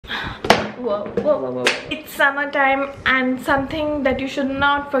whoa, whoa, whoa, whoa. It's summertime, and something that you should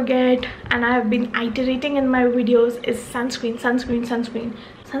not forget, and I have been iterating in my videos, is sunscreen, sunscreen, sunscreen,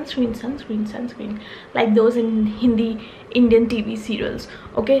 sunscreen, sunscreen, sunscreen, like those in Hindi Indian TV serials.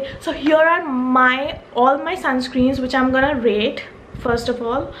 Okay, so here are all my sunscreens, which I'm gonna rate. First of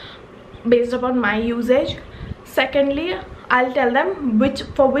all, based upon my usage. Secondly, I'll tell them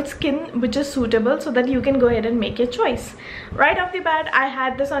for which skin which is suitable, so that you can go ahead and make your choice. Right off the bat, I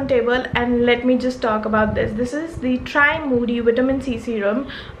had this on table, and let me just talk about this. This is the Try Moody Vitamin C Serum,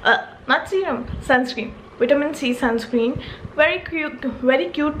 not serum, sunscreen. Vitamin C sunscreen. Very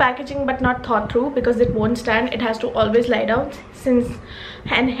cute packaging, but not thought through, because it won't stand. It has to always lie down,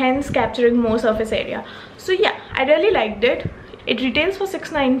 and hence capturing more surface area. So yeah, I really liked it. It retails for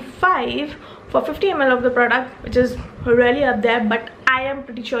 $6.95 for 50 ml of the product, which is really up there, but I am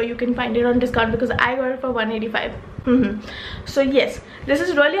pretty sure you can find it on discount because I got it for $185. So yes, this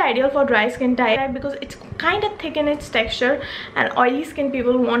is really ideal for dry skin type because it's kind of thick in its texture, and oily skin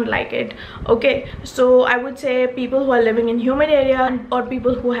people won't like it. Okay, so I would say people who are living in humid area, or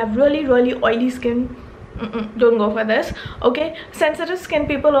people who have really oily skin, don't go for this. Okay, sensitive skin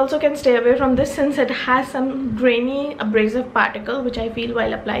people also can stay away from this, since it has some grainy abrasive particle, which I feel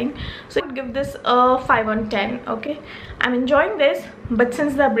while applying. So I would give this a 5 on 10. Okay, I'm enjoying this, but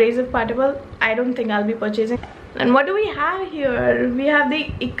since the abrasive particle, I don't think I'll be purchasing. And what do we have here? We have the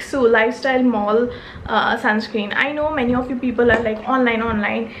Iksu Lifestyle Mall sunscreen. I know many of you people are like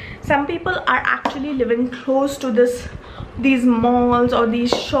online. Some people are actually living close to these malls or these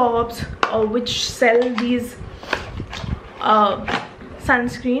shops, or which sell these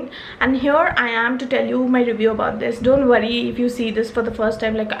sunscreen, and here I am to tell you my review about this. Don't worry if you see this for the first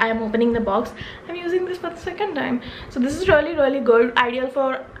time, like I am opening the box. I'm using this for the second time. So this is really good, ideal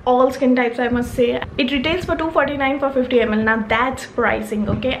for all skin types, I must say. It retails for $249 for 50 ml. Now that's pricing,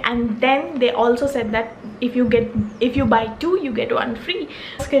 okay? And then they also said that if you buy 2, you get 1 free.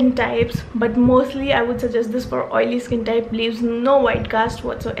 Skin types, but mostly I would suggest this for oily skin type. Leaves no white cast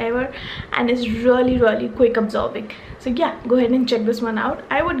whatsoever, and is really quick absorbing. So yeah, go ahead and check this one out.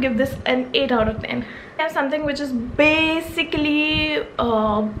 I would give this an 8 out of 10. I have something which is basically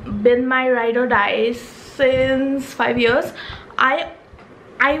been my ride or die since 5 years.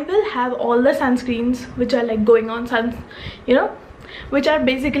 I will have all the sunscreens which are like going on, which are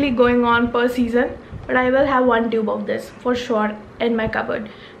basically going on per season, but I will have 1 tube of this for sure in my cupboard,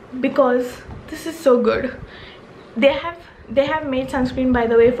 because this is so good. They have made sunscreen, by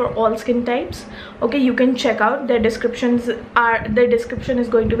the way, for all skin types. Okay, you can check out their description is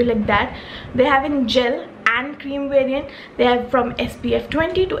going to be like that. They have in gel and cream variant. They have from SPF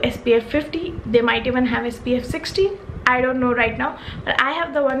 20 to SPF 50. They might even have SPF 60. I don't know right now, but I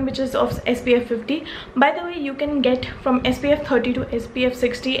have the one which is of SPF 50. By the way, you can get from SPF 30 to SPF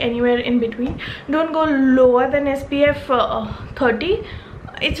 60, anywhere in between. Don't go lower than SPF 30.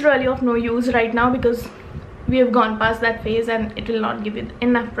 It's really of no use right now, because we have gone past that phase, and it will not give you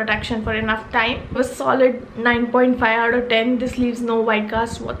enough protection for enough time. It was solid 9.5 out of 10. This leaves no white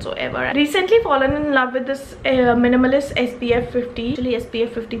cast whatsoever. Recently fallen in love with this minimalist SPF 50, actually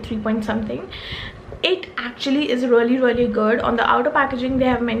SPF 53 point something. It actually is really good. On the outer packaging, they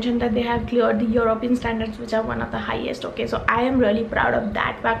have mentioned that they have cleared the European standards, which are one of the highest. Okay, so I am really proud of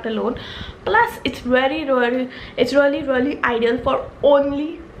that fact alone. Plus, it's really ideal for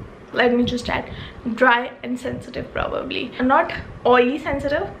only, let me just add, dry and sensitive, probably not oily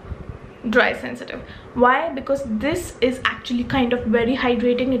sensitive, dry sensitive. Why? Because this is actually kind of very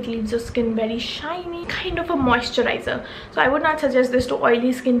hydrating. It leaves your skin very shiny, kind of a moisturizer. So I would not suggest this to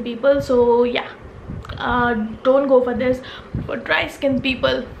oily skin people. So yeah, don't go for this. For dry skin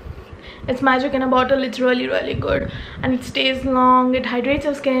people, it's magic in a bottle. It's really good, and it stays long. It hydrates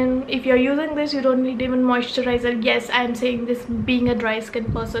your skin. If you're using this, you don't need even moisturizer. Yes, I'm saying this being a dry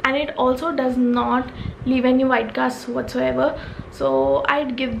skin person. And it also does not leave any white casts whatsoever. So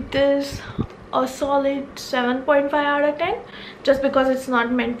I'd give this a solid 7.5 out of 10, just because it's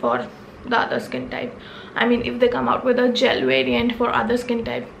not meant for the other skin type. I mean, if they come out with a gel variant for other skin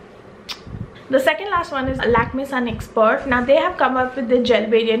type. The second last one is Lakme Sun Expert. Now they have come up with the gel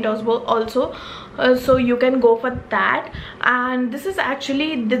variant also, so you can go for that. And this is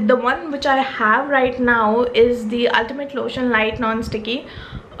actually the one which I have right now is the Ultimate Lotion Light Non-Sticky,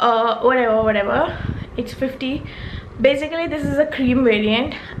 whatever. It's 50. Basically this is a cream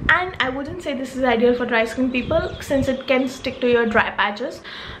variant, and I wouldn't say this is ideal for dry skin people since it can stick to your dry patches.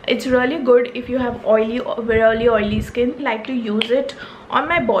 It's really good if you have oily or really oily skin. I like to use it on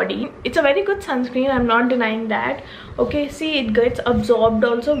my body. It's a very good sunscreen, I'm not denying that. Okay, see, it gets absorbed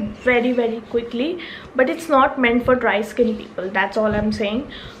also very quickly, but it's not meant for dry skin people, that's all I'm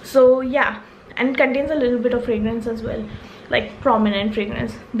saying. So yeah, and it contains a little bit of fragrance as well, like prominent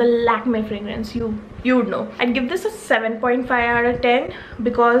fragrance, the Lakme fragrance, you would know. I'd give this a 7.5 out of 10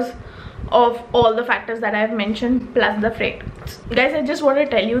 because of all the factors that I've mentioned plus the fragrance. Guys, I just want to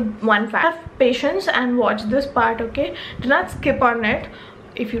tell you one fact. Have patience and watch this part, okay? Do not skip on it.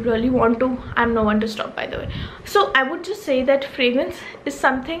 If you really want to, I'm no one to stop, by the way. So I would just say that fragrance is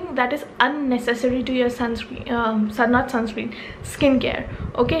something that is unnecessary to your skincare,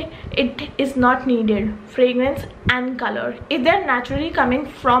 okay? It is not needed. Fragrance and color, if they're naturally coming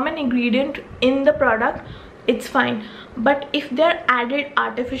from an ingredient in the product, it's fine. But if they're added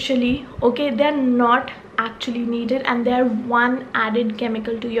artificially, okay, they're not actually needed, and they're one added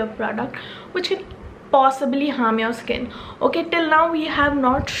chemical to your product which can possibly harm your skin. Okay, till now we have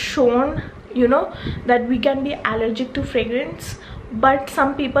not shown, you know, that we can be allergic to fragrance, but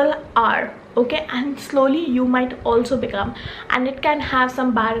some people are, okay, and slowly you might also become, and it can have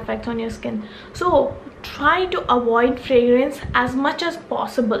some bad effects on your skin. So try to avoid fragrance as much as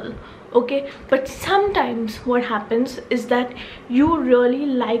possible, okay? But sometimes what happens is that you really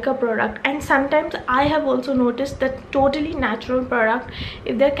like a product, and sometimes I have also noticed that totally natural product,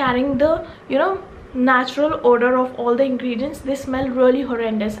 if they're carrying the, you know, natural odor of all the ingredients, they smell really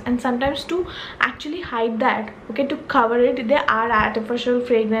horrendous. And sometimes to actually hide that, okay, to cover it, they add artificial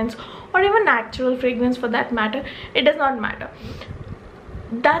fragrance or even natural fragrance for that matter. It does not matter,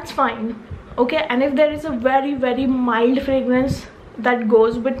 that's fine, okay? And if there is a very mild fragrance that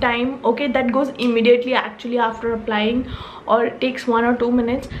goes with time, okay, that goes immediately actually after applying, or it takes 1 or 2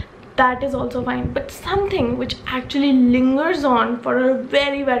 minutes, that is also fine. But something which actually lingers on for a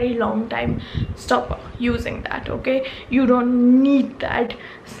very long time, stop using that, okay? You don't need that.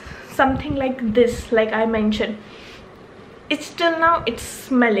 Something like this, like I mentioned, it's still now it's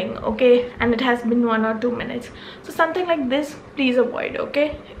smelling, okay, and it has been 1 or 2 minutes. So something like this, please avoid,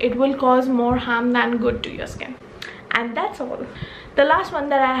 okay? It will cause more harm than good to your skin. And that's all. The last one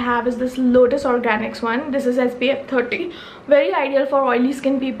that I have is this Lotus Organics one. This is SPF 30, very ideal for oily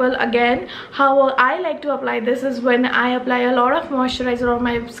skin people. Again, how I like to apply this is when I apply a lot of moisturizer or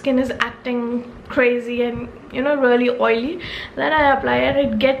my skin is acting crazy and, you know, really oily, then I apply it,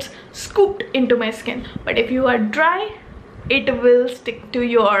 it gets scooped into my skin. But if you are dry, it will stick to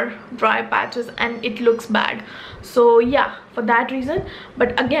your dry patches and it looks bad. So yeah, for that reason.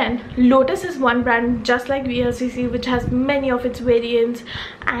 But again, Lotus is one brand just like VLCC which has many of its variants,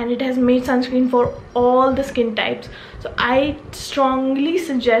 and it has made sunscreen for all the skin types. So I strongly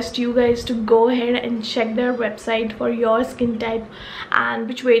suggest you guys to go ahead and check their website for your skin type and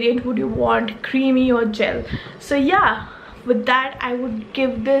which variant would you want, creamy or gel. So yeah, with that I would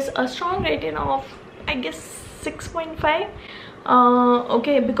give this a strong rating of, I guess, 6.5.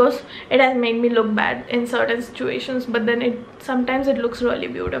 Okay, because it has made me look bad in certain situations, but then sometimes it looks really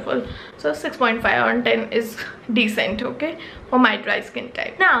beautiful. So 6.5 on 10 is decent, okay, for my dry skin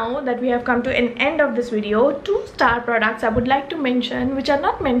type. Now that we have come to an end of this video, 2 star products I would like to mention which are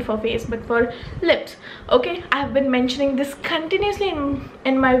not meant for face but for lips. Okay, I have been mentioning this continuously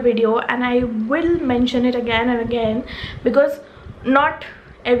in my video, and I will mention it again and again because not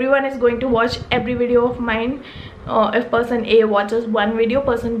everyone is going to watch every video of mine. If person A watches one video,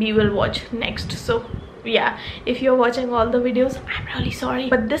 person B will watch next. So yeah, if you're watching all the videos, I'm really sorry.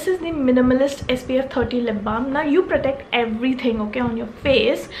 But this is the Minimalist SPF 30 lip balm. Now you protect everything, okay, on your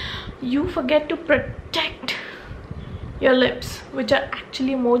face. You forget to protect your lips, which are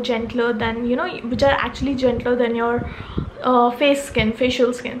actually more gentler than, you know, which are actually gentler than your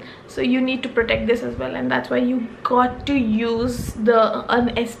facial skin. So you need to protect this as well, and that's why you got to use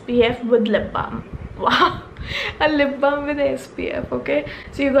an SPF with lip balm. Wow, a lip balm with SPF, okay?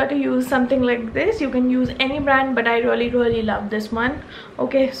 So you got to use something like this. You can use any brand, but I really love this one,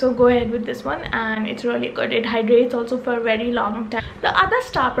 okay? So go ahead with this one, and it's really good. It hydrates also for a very long time. The other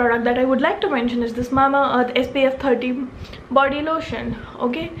star product that I would like to mention is this Mamaearth SPF 30 body lotion,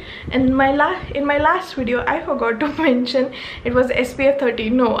 okay? In my last video I forgot to mention it was SPF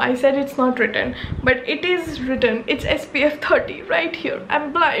 30. No, I said it's not written, but it is written. It's SPF 30 right here.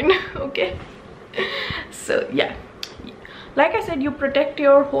 I'm blind, okay? So yeah, like I said, you protect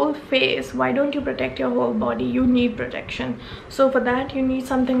your whole face. Why don't you protect your whole body? You need protection. So for that you need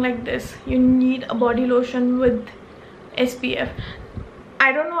something like this. You need a body lotion with SPF.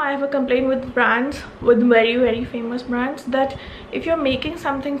 I don't know, I have a complaint with brands, with very famous brands, that if you're making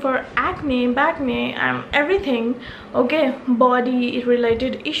something for acne, bacne, everything, okay, body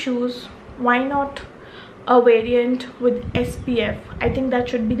related issues, why not a variant with SPF? I think that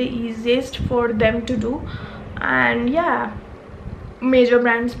should be the easiest for them to do. And yeah, major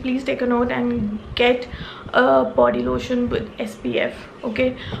brands, please take a note and get a body lotion with SPF,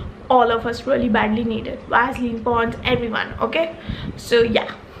 okay? All of us really badly need it. Vaseline, Pond's, everyone, okay? So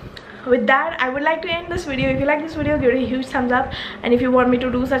yeah, with that I would like to end this video. If you like this video, give it a huge thumbs up, and if you want me to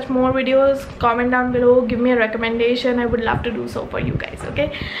do such more videos, comment down below, give me a recommendation. I would love to do so for you guys,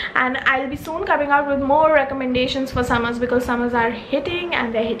 okay? And I'll be soon coming out with more recommendations for summers, because summers are hitting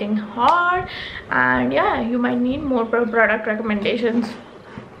and they're hitting hard, and yeah, you might need more product recommendations.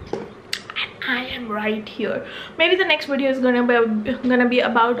 I am right here. Maybe the next video is gonna be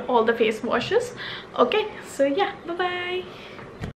about all the face washes, okay? So yeah, bye bye.